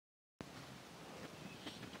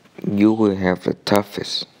You will have the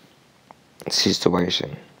toughest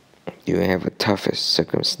situation. You have the toughest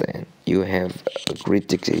circumstance. You have a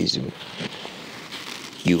criticism.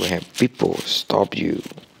 You have people stop you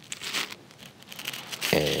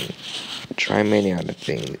and try many other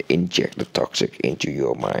things. Inject the toxic into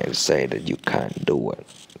your mind. Say that you can't do it.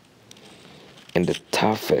 And the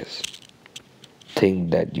toughest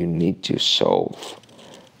thing that you need to solve,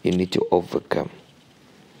 you need to overcome.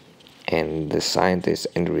 And the scientists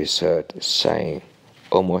and the research saying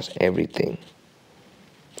almost everything,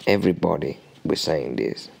 everybody was saying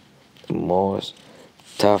this. The most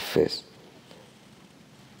toughest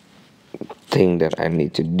thing that I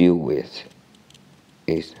need to deal with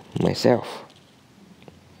is myself.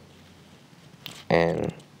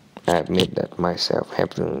 And I admit that myself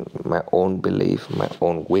having my own belief, my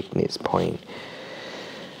own weakness point,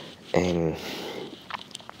 and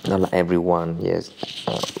not like everyone. Yes,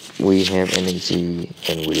 we have energy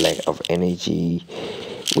and we lack of energy.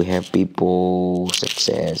 We have people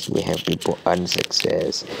success, we have people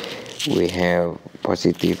unsuccess, we have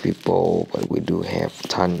positive people, but we do have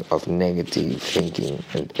ton of negative thinking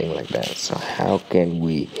and things like that. So how can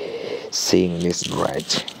we sing this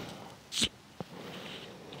right?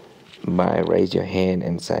 By raise your hand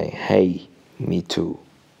and say, hey, me too.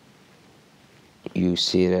 You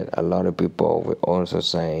see that a lot of people will also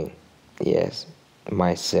saying, yes,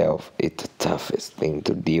 myself is the toughest thing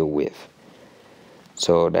to deal with.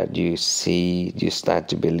 So that you start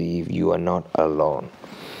to believe you are not alone.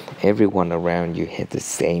 Everyone around you has the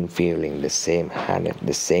same feeling, the same heart,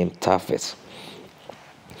 the same toughest.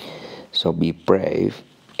 So be brave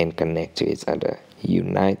and connect to each other,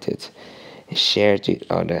 united, share to each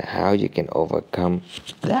other how you can overcome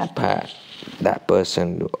that part, that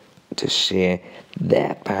person to share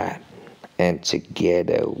that part, and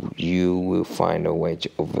together you will find a way to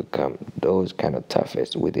overcome those kind of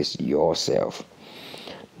toughest with yourself.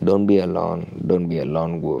 Don't be alone. Don't be a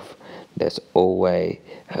lone wolf. There's always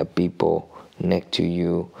people next to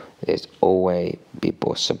you. There's always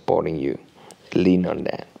people supporting you. Lean on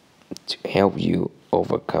that to help you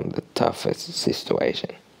overcome the toughest situation.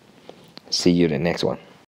 See you in the next one.